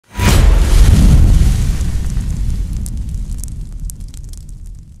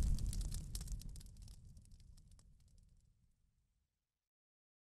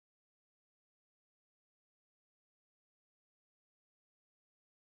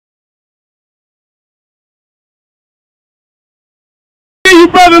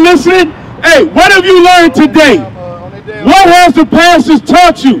brother listening? Hey, what have you learned today? What has the pastors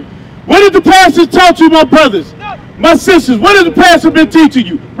taught you? What did the pastors taught you, my brothers, my sisters? What has the pastor been teaching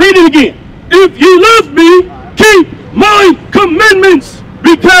you? Read it again. If you love me, keep my commandments.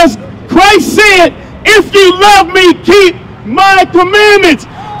 Because Christ said, if you love me, keep my commandments.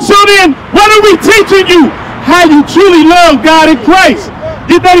 So then, what are we teaching you? How you truly love God in Christ.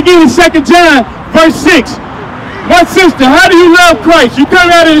 Get that again in 2 John, verse 6. My sister, how do you love Christ? You come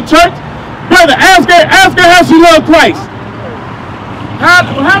out of the church? Brother, ask her how she loves Christ.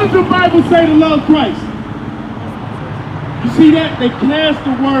 How does the Bible say to love Christ? You see that? They cast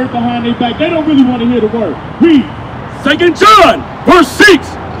the word behind their back. They don't really want to hear the word. Read 2 John, verse 6.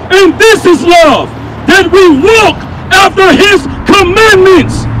 And this is love, that we walk after his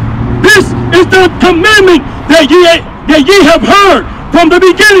commandments. This is the commandment that ye have heard from the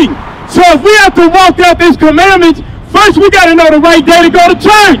beginning. So if we have to walk out these commandments, first we got to know the right day to go to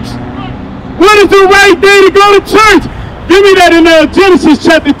church. What is the right day to go to church? Give me that in Genesis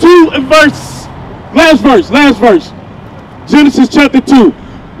chapter 2 and last verse. Genesis chapter 2.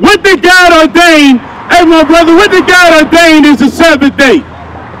 What did God ordain? Hey, my brother, what did God ordain is the Sabbath day?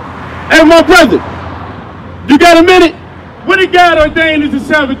 Hey, my brother, you got a minute? What did God ordain is the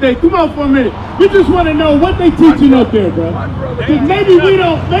Sabbath day? Come on for a minute. We just want to know what they teaching up there, bro. Because maybe we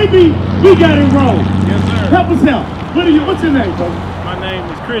got it wrong. Yes, sir. Help us out. What's your name, brother? My name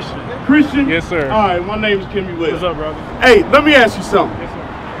is Christian. Christian? Yes, sir. All right, my name is Kimmy West. What's up, brother? Hey, let me ask you something. Yes,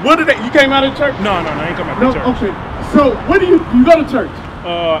 sir. What did you came out of church? No, I ain't coming out of church. Okay. So, what do you go to church?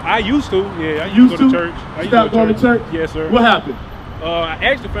 I used to, yeah. I used to go to church. Stop going to church? Yes, sir. What happened? I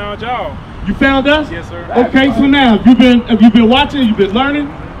actually found y'all. You found us? Yes, sir. Okay, so now have you been watching? You been learning?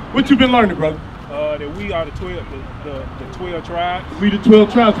 What you been learning, brother? That we are the 12 tribes. We the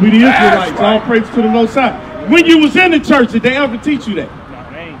 12 tribes. We the Israelites. Right. All praise to the Most High. When you was in the church, did they ever teach you that? No,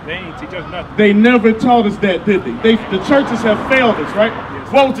 they ain't teach us nothing. They never taught us that, did they? The churches have failed us, right?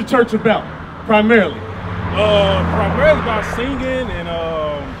 Yes, what was the church about, primarily? Primarily about singing and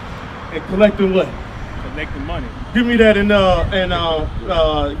collecting what? Collecting money. Give me that in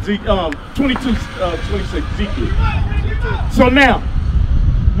 26 Ezekiel. So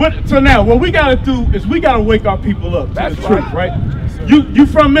now what we gotta do is we gotta wake our people up to the truth, right? Yes, you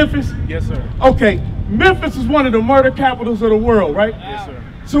from Memphis? Yes, sir. Okay, Memphis is one of the murder capitals of the world, right? Yes, sir.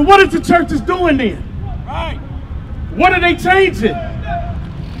 So what is the churches doing then? Right. What are they changing?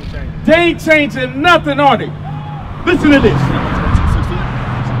 They ain't changing nothing, are they? Listen to this.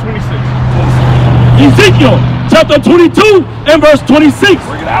 26. Ezekiel chapter 22 and verse 26.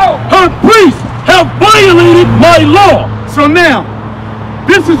 Bring it out. Her priests have violated my law. So now,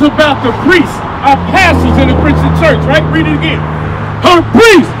 this is about the priests, our pastors in the Christian church, right? Read it again. Her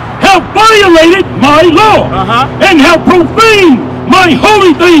priests have violated my law and have profaned my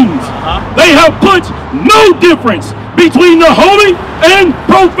holy things. They have put no difference between the holy and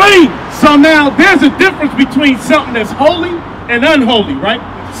profane. So now there's a difference between something that's holy and unholy, right?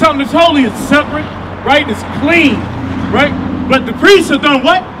 Something that's holy is separate, right? It's clean, right? But the priests have done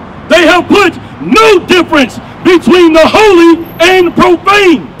what? They have put no difference between the holy and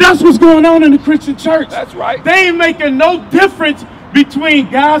profane. That's what's going on in the Christian church. That's right. They ain't making no difference between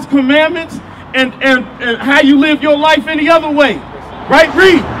God's commandments and how you live your life any other way. Right?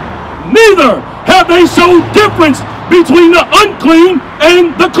 Read. Neither have they showed difference between the unclean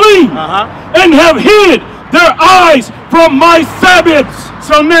and the clean, and have hid their eyes from my Sabbaths.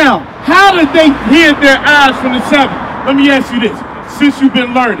 So now, how did they hid their eyes from the Sabbath? Let me ask you this. Since you've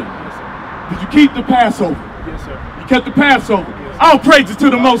been learning, did you keep the Passover? Yes, sir. You kept the Passover? Yes, all praises to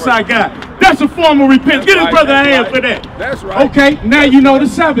the Most High God. That's a form of repentance. Get his brother a hand for that. That's right. Okay, now you know the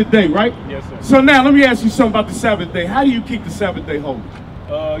Sabbath day, right? Yes, sir. So now let me ask you something about the Sabbath day. How do you keep the Sabbath day holy?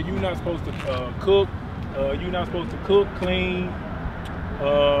 You're not supposed to cook. You're not supposed to cook, clean.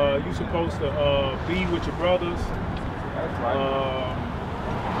 You're supposed to be with your brothers. That's right.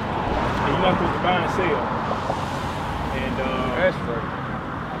 And you're not supposed to buy and sell. And that's right.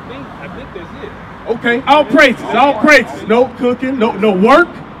 I think that's it. Okay, all praises. No cooking, no work.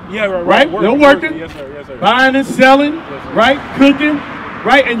 Yeah, right. No working. Yes, sir. Yes, sir. Buying and selling, right? Cooking,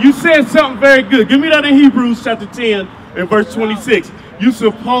 right? And you said something very good. Give me that in Hebrews chapter 10 and verse 26. You're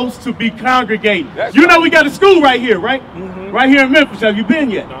supposed to be congregating. You know we got a school right here, right? Right here in Memphis. Have you been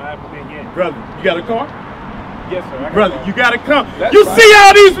yet? No, I haven't been yet. Brother, you got a car? Yes, sir. Brother, you got to come. That's You right. see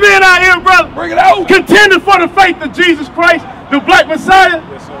all these men out here, brother? Bring it out. Contending for the faith of Jesus Christ, the black Messiah?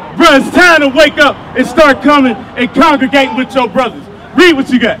 Yes, sir. Bro, it's time to wake up and start coming and congregating with your brothers. Read what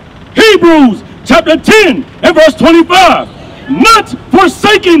you got. Hebrews chapter 10 and verse 25. Not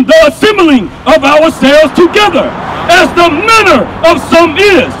forsaking the assembling of ourselves together, as the manner of some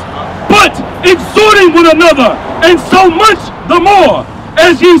is, but exhorting one another, and so much the more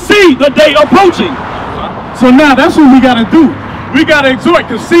as ye see the day approaching. So now that's what we got to do. We got to exhort,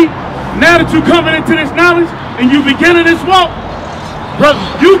 because see, now that you're coming into this knowledge and you beginning this walk, brother,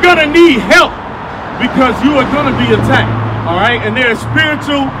 you're going to need help, because you are going to be attacked, all right? And there's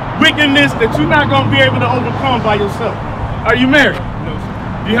spiritual wickedness that you're not going to be able to overcome by yourself. Are you married? No, sir.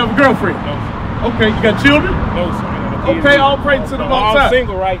 Do you have a girlfriend? No, sir. Okay, you got children? No, sir. Okay, all praise to the Most High. I'm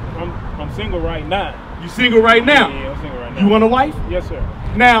single I'm single right now. You single right now? Yeah, I'm single right now. You want a wife? Yes, sir.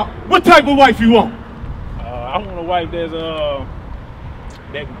 Now, what type of wife you want? I want a wife that's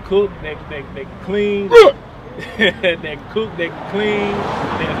that can cook, that can clean, that can cook, that can clean,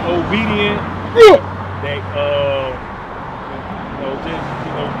 that's obedient, that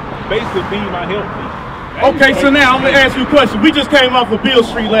just basically be my help. Okay, so now I'm gonna ask you a question. We just came off of Beale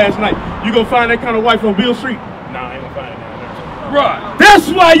Street last night. You gonna find that kind of wife on Beale Street? Nah, I ain't gonna find it down there. Right. That's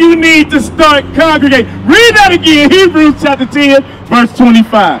why you need to start congregating. Read that again, Hebrews chapter 10, verse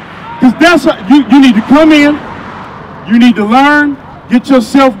 25. Because that's what you need to come in, you need to learn, get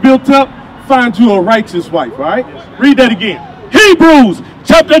yourself built up, find you a righteous wife, all right? Read that again. Hebrews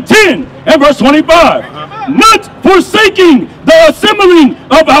chapter 10 and verse 25. Not forsaking the assembling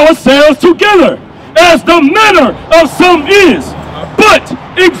of ourselves together, as the manner of some is, but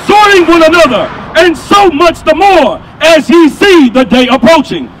exhorting one another, and so much the more as ye see the day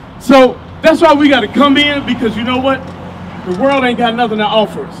approaching. So that's why we got to come in, because you know what? The world ain't got nothing to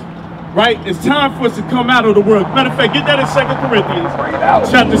offer us, right? It's time for us to come out of the world. Matter of fact, get that in 2 Corinthians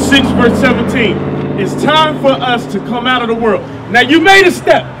chapter 6, verse 17. It's time for us to come out of the world. Now, you made a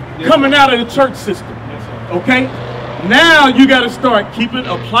step coming out of the church system, okay? Now you got to start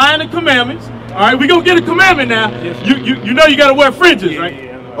applying the commandments. All right, we're going to get a commandment now. You know you got to wear fringes, right?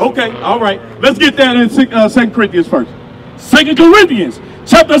 Okay, all right. Let's get that in 2 Corinthians first. 2 Corinthians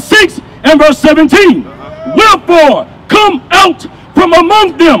chapter 6 and verse 17. Wherefore, come out from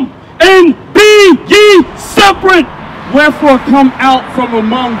among them, and be ye separate. Wherefore, come out from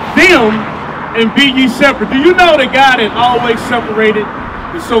among them, and be ye separate. Do you know that God had always separated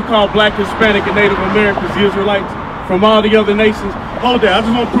the so-called black, Hispanic, and Native Americans, the Israelites, from all the other nations? Hold that. I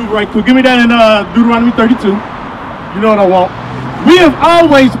just want to prove right quick. Give me that in Deuteronomy 32. You know what I want. We have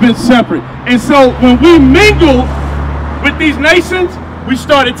always been separate. And so when we mingled with these nations, we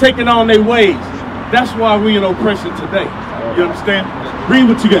started taking on their ways. That's why we in oppression today. You understand? Read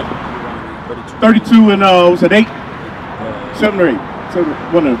what you got. 32 and was it 8? 7 or 8? 7,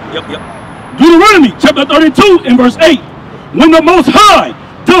 one of them. Yep. Deuteronomy chapter 32 and verse 8. When the Most High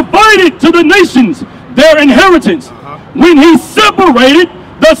divided to the nations their inheritance, when he separated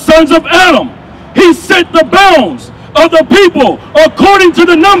the sons of Adam, he set the bounds of the people according to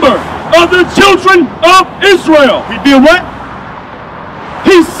the number of the children of Israel. He did what?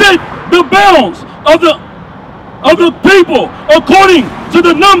 He set the bounds of the people according to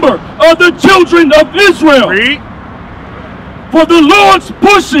the number of the children of Israel. Read. For the Lord's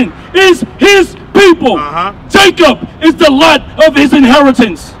portion is his people. Jacob is the lot of his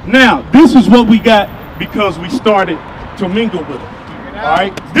inheritance. Now, this is what we got because we started to mingle with them. All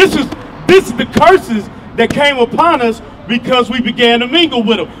right? This is the curses that came upon us because we began to mingle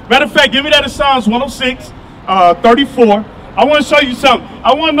with them. Matter of fact, give me that in Psalms 106, 34. I want to show you something.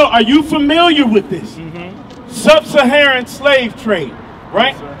 I want to know, are you familiar with this? Sub-Saharan slave trade,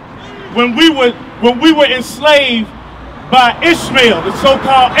 right? When we were enslaved by Ishmael, the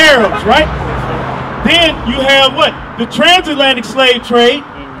so-called Arabs, right? Then you have what? The transatlantic slave trade.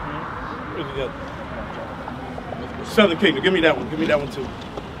 Southern Kingdom. Give me that one. Give me that one too.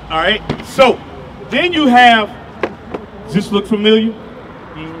 All right. So then you have. Does this look familiar?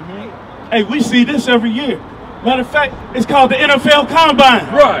 Hey, we see this every year. Matter of fact, it's called the NFL Combine.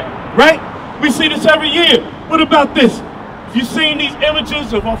 Right? We see this every year. What about this? You've seen these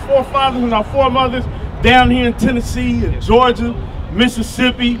images of our forefathers and our foremothers down here in Tennessee and Georgia,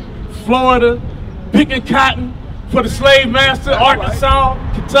 Mississippi, Florida, picking cotton for the slave master, Arkansas,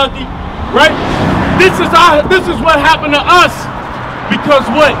 Kentucky, right? This is what happened to us because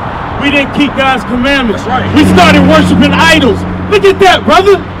what? We didn't keep God's commandments. We started worshiping idols. Look at that,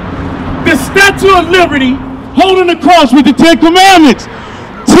 brother. The Statue of Liberty holding the cross with the 10 Commandments.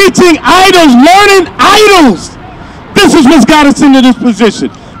 Teaching idols, learning idols. This is what's got us into this position.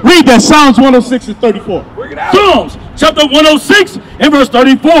 Read that, Psalms 106 and 34. Psalms chapter 106 and verse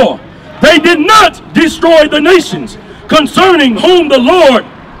 34. They did not destroy the nations concerning whom the Lord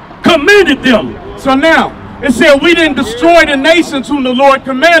commanded them. So now, it said we didn't destroy the nations whom the Lord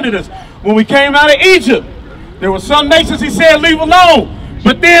commanded us. When we came out of Egypt, there were some nations he said leave alone.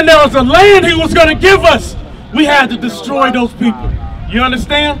 But then there was a land he was going to give us. We had to destroy those people. You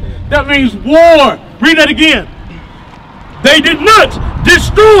understand? That means war. Read that again. They did not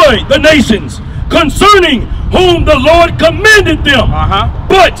destroy the nations concerning whom the Lord commanded them,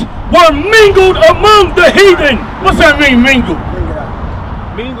 but were mingled among the heathen. What's that mean, mingled?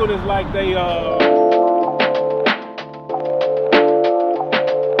 Mingled is like they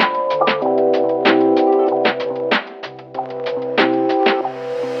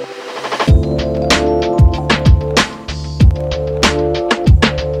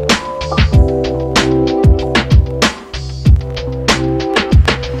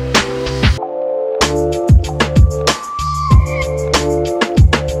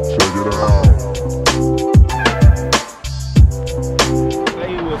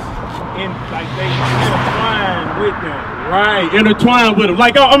intertwined with them.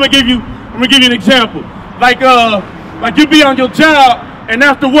 Like I'm gonna give you an example. Like you be on your job and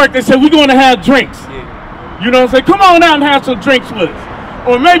after work they say we're gonna have drinks. Yeah. You know, say come on out and have some drinks with us.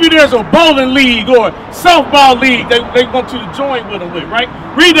 Or maybe there's a bowling league or softball league they want you to join with them with, right?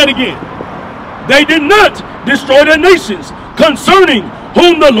 Read that again. They did not destroy the nations concerning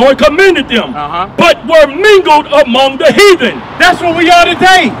whom the Lord commanded them, but were mingled among the heathen. That's what we are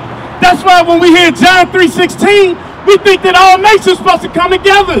today. That's why when we hear John 3:16, we think that all nations are supposed to come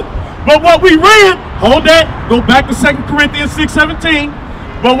together. But what we read, hold that, go back to 2 Corinthians 6:17.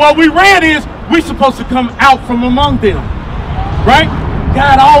 But what we read is we're supposed to come out from among them. Right?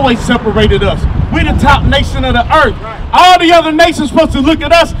 God always separated us. We're the top nation of the earth. All the other nations are supposed to look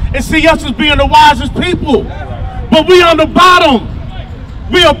at us and see us as being the wisest people. But we on the bottom.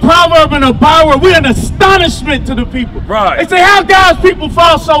 We a proverb and a borrower. We're an astonishment to the people. Right. They say, how God's people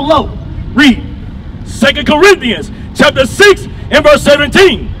fall so low? Read. 2 Corinthians chapter 6 and verse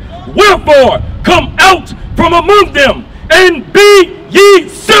 17. Wherefore come out from among them and be ye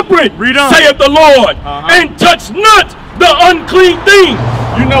separate, saith the Lord, and touch not the unclean thing.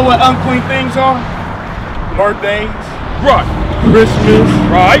 You know what unclean things are? Birthdays. Right. Christmas.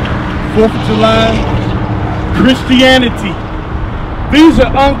 Right. 4th of July. Christianity. These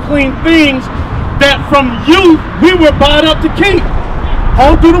are unclean things that from youth we were brought up to keep.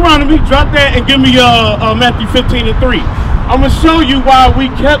 Hold Deuteronomy, drop that, and give me Matthew 15:3. I'm going to show you why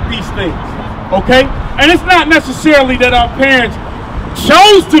we kept these things, okay? And it's not necessarily that our parents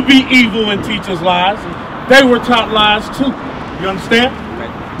chose to be evil and teach us lies. They were taught lies too. You understand?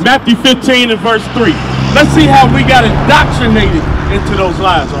 Matthew 15 and verse 3. Let's see how we got indoctrinated into those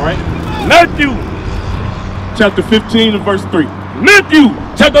lies, all right? Matthew chapter 15 and verse 3. Matthew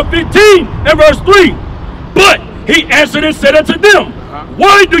chapter 15 and verse 3. But he answered and said unto them,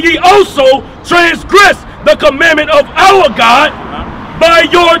 why do ye also transgress the commandment of our God by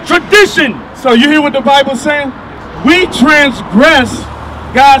your tradition? So you hear what the Bible's saying? We transgress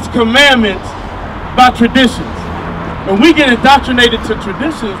God's commandments by traditions. And we get indoctrinated to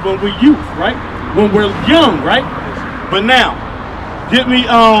traditions when we're youth, right? When we're young, right? But now, get me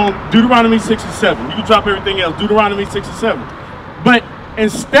Deuteronomy 6 and 7. You can drop everything else. Deuteronomy 6 and 7. But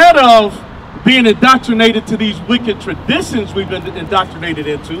instead of being indoctrinated to these wicked traditions we've been indoctrinated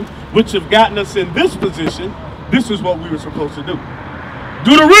into, which have gotten us in this position, this is what we were supposed to do.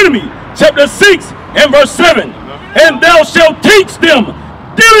 Deuteronomy chapter 6 and verse 7. And thou shalt teach them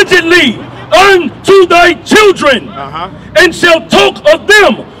diligently unto thy children, and shalt talk of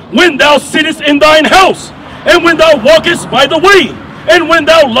them when thou sittest in thine house, and when thou walkest by the way, and when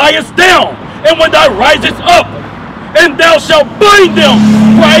thou liest down, and when thou risest up. And thou shalt bind them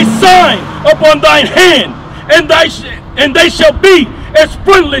for a sign upon thine hand, and they shall be as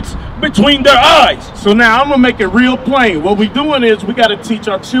frontlets between their eyes. So now I'm gonna make it real plain. What we're doing is we got to teach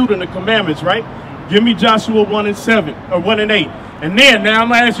our children the commandments, right? Give me Joshua 1 and 7 or 1 and 8, and then now I'm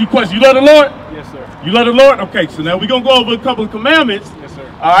gonna ask you a question. You love the Lord? Yes, sir. You love the Lord? Okay, so now we're gonna go over a couple of commandments. Yes, sir.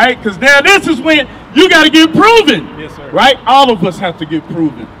 All right, because now this is when you got to get proven. Yes, sir. Right? All of us have to get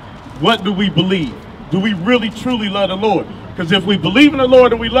proven. What do we believe? Do we really truly love the Lord? Because if we believe in the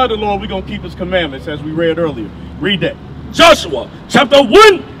Lord and we love the Lord, we're going to keep his commandments as we read earlier. Read that. Joshua chapter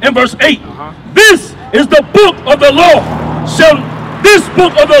 1 and verse 8. This is the book of the law. This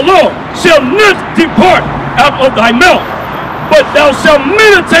book of the law shall not depart out of thy mouth, but thou shalt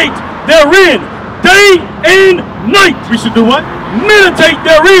meditate therein day and night. We should do what? Meditate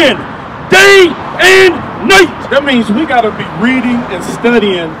therein day and night. That means we got to be reading and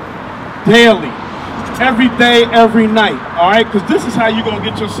studying daily. Every day, every night, all right? Because this is how you're going to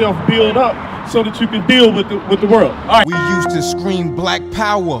get yourself built up so that you can deal with the world. All right. We used to scream black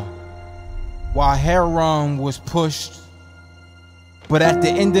power while heroin was pushed. But at the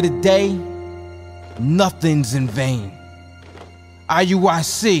end of the day, nothing's in vain.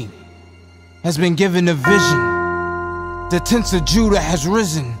 IUIC, has been given a vision. The tents of Judah has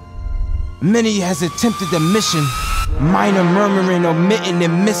risen. Many has attempted the mission. Minor murmuring, omitting,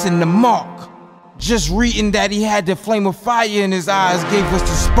 and missing the mark. Just reading that he had the flame of fire in his eyes gave us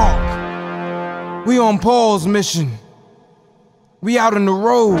the spark. We on Paul's mission. We out on the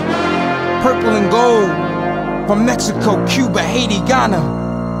road, purple and gold. From Mexico, Cuba, Haiti,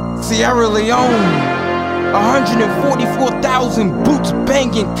 Ghana, Sierra Leone. 144,000 boots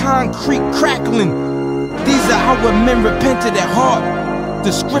banging, concrete crackling. These are our men repented at heart.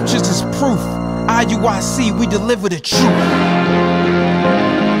 The scriptures is proof. IUIC, we deliver the truth.